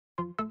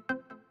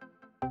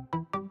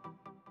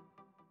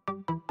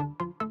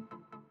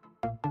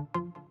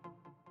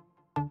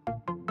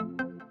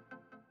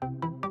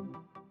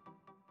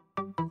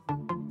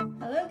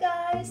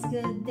guys!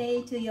 Good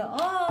day to you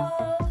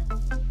all!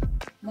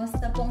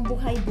 Musta pong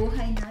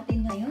buhay-buhay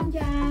natin ngayon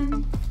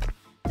dyan?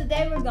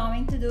 Today we're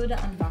going to do the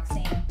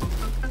unboxing.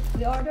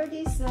 We ordered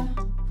this,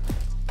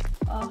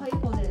 how you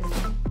call this?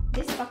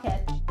 This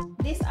packet,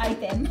 this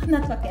item,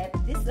 not packet,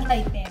 this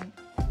item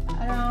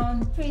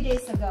around 3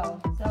 days ago.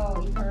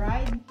 So it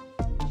arrived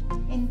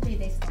in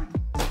 3 days time.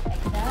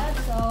 Like that.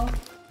 So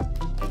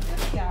ito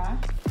siya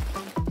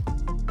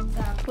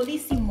sa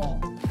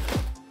Colissimo.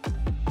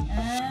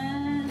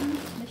 And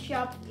the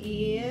shop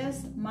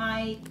is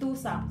My Two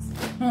Socks.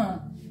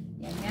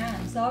 Yan.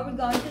 So we're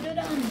going to do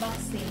the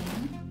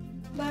unboxing.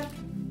 But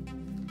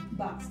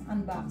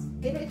unbox.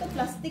 Pero ito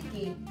plastic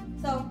eh.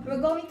 So we're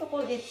going to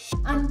call it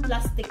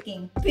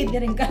unplasticking.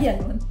 Pwede rin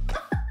kaya nun.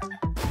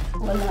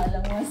 Wala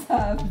lang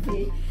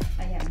masabi.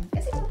 Ayan.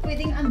 Kasi kung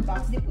pwedeng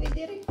unbox, di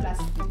pwede rin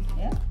plastic.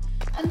 Yeah?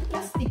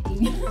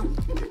 Unplasticking.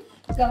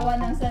 Gawa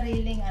ng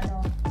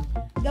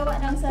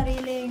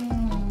sariling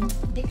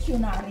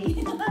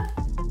dictionary.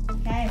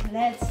 Okay,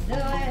 let's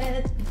do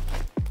it.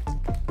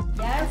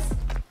 Yes.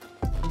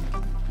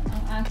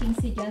 Ang aking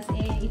si Just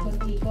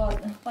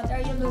ikot-ikot. What are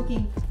you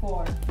looking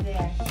for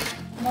there?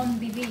 Mon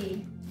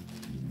bibi.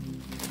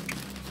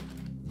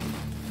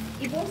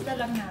 I-post na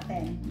lang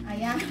natin.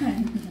 Ayan.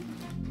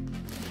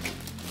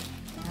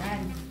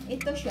 Ayan.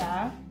 Ito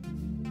siya.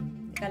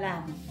 Teka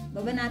lang.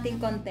 Baba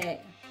natin konti.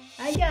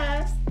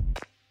 Ayos!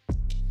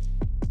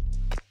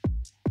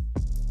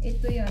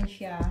 Ito yon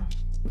siya.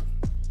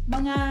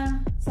 Mga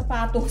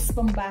sapatos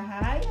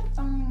pambahay.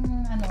 Pang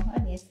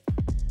alis.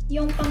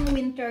 Yung pang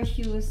winter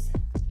shoes.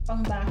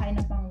 Pangbahay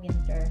na pang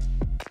winter.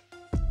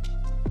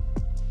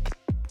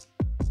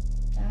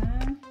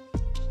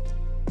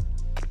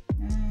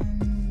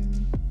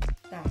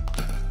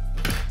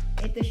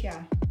 Ito siya.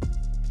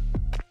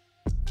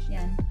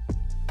 Yan.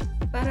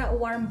 Para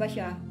warm ba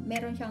siya?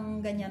 Meron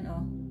siyang ganyan,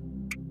 oh.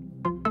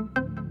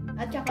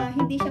 At saka,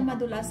 hindi siya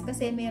madulas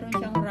kasi meron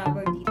siyang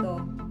rubber dito.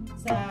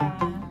 Sa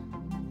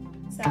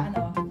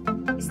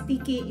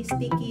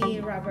sticky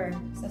rubber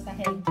sa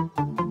sahig.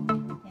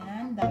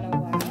 Yan,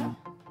 dalawa.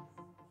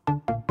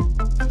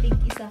 Tig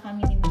isa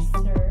kami ni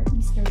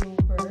Mr.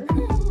 Looper.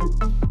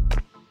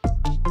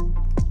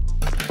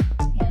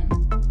 Yan.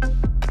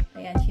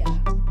 Ayan siya.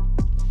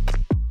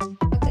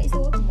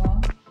 Pagka-isuot mo,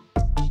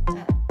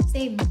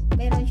 same.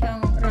 Meron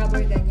siyang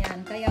rubber ganyan.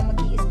 Kaya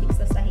mag-i-stick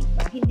sa sahig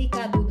pa. Hindi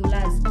ka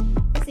dudulas.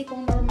 Kasi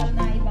kung normal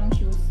na ibang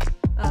shoes,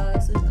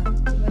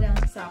 walang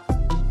socks,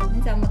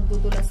 minsan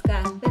magdudulas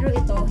ka. Pero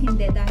ito,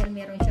 hindi. Dahil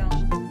meron siyang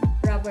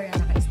rubber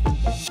na naka-stick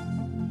yan.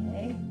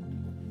 Okay.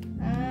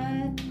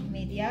 At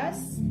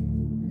medyas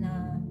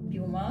na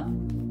Puma.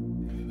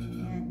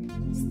 Ayan.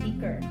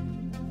 Sticker.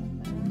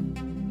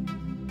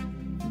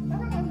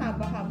 Parang ang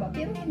haba-haba.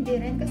 Pero hindi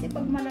rin. Kasi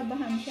pag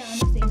malabahan siya,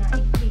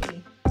 naikli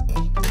eh.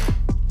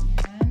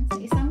 Ayan. Sa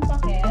isang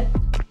paket,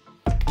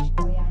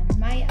 o yan,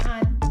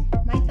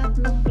 may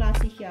tatlong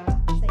klase siya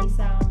sa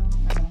isang,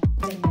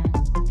 ganyan.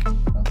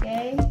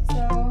 Okay?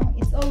 So,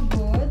 it's all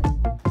good.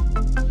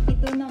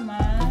 Ito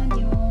naman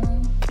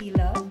yung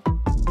tila.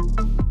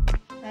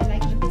 I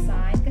like the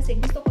design. Kasi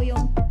gusto ko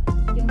yung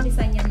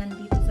design niya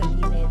nandito sa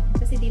gilid.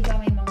 Kasi diba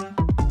may mga,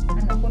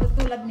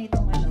 tulad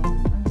nitong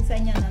ang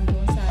design niya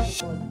nandun sa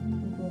likod.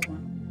 Puma.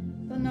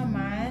 Ito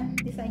naman,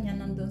 design niya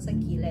nandun sa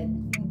gilid.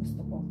 Yung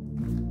gusto ko.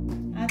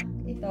 At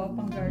ito,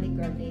 pang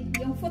girly-girly.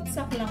 Yung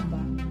footsock lang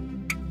ba?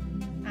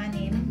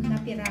 6 na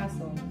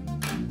piraso.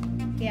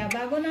 Kaya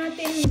bago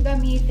natin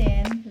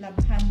gamitin,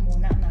 labhan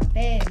muna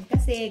natin.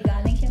 Kasi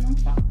galing siya ng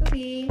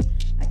factory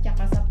at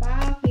saka sa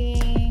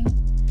packing.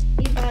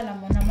 Diba,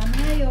 alam mo naman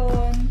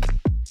ngayon,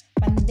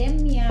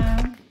 pandemya,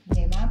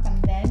 diba?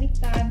 Pandemic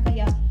time.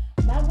 Kaya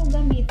bago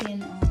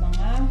gamitin ang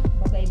mga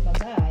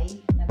bagay-bagay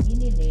na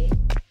binili,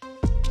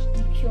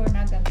 make sure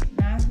na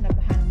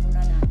labhan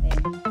muna natin.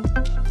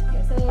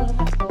 Kaya so,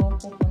 lahat to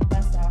pupunta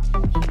sa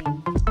machine.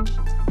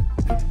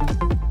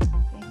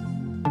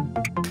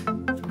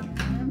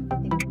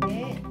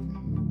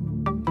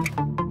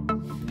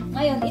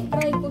 Ngayon,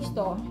 i-try ko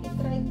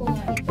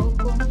nga ito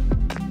kung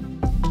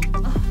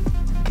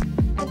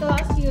ito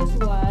as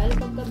usual,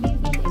 pagka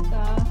bibili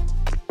ka,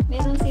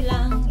 meron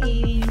silang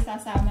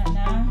isasama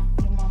na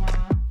yung mga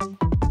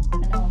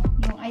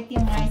yung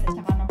itemize at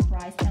saka ng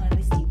price ng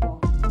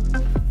resibo.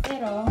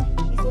 Pero,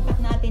 isukat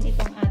natin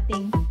itong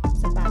ating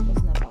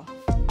sapatos na to.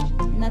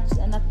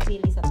 Not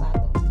really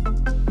sapatos.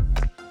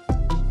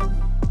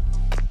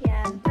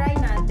 Yan, try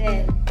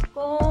natin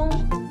kung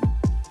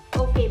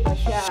okay ba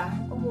siya,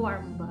 kung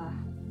warm ba.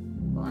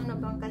 Kung ano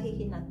bang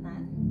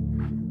kahihinatnan.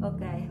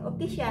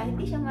 Okay siya.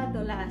 Hindi siya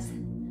madulas.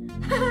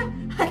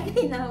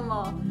 Tingnan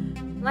mo.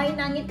 May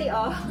nangiti,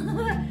 oh.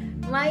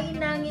 May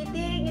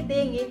nangiti,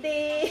 ngiti.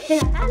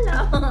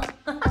 Hello.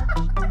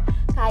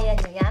 Kaya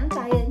nyo yan?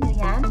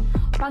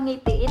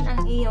 Pangitiin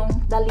ang iyong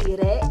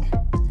daliri.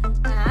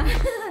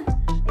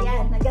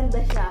 Ayan,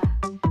 naganda siya.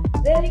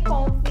 Very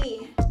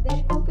comfy.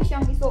 Very comfy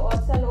siyang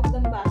isuot sa loob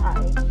ng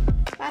bahay.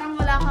 Parang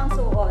wala kang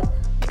suot.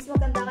 Mas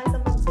maganda kaysa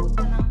magsuot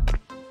ka ng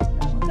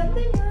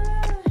ganda niya.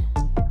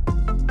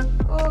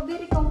 Oh,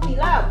 very comfy,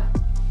 love.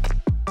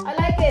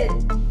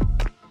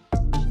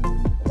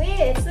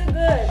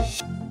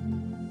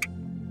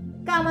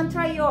 Come on,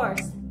 try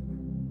yours.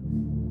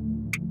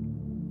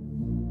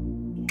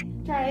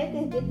 Try it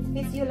if it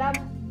fits you, love.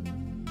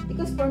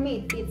 Because for me,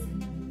 it fits.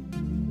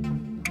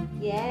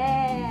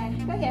 Yeah.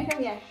 Come here,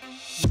 come here.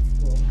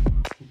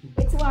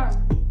 It's warm.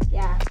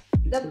 Yeah.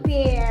 The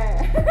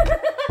pear.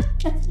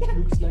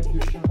 Looks like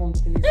the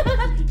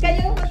Charentaise.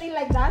 Can you put it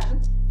like that?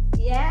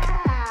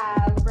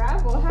 Yeah.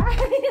 Bravo. Hi.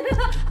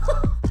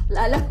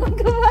 Lalamang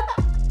ka ba?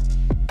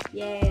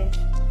 Yes.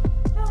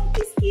 Ah,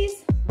 kiss, kiss.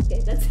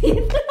 Okay, that's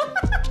it.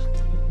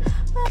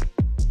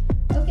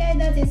 Okay,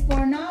 that is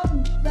for now,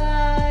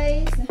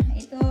 guys.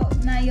 Ito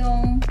na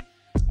yung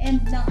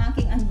end ng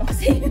aking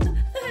unboxing.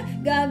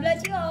 God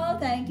bless you all.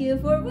 Thank you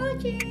for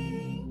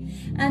watching.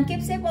 And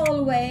keep safe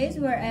always,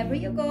 wherever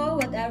you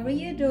go, whatever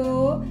you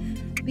do.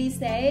 Be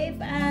safe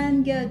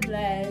and God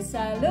bless.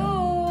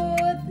 Salud!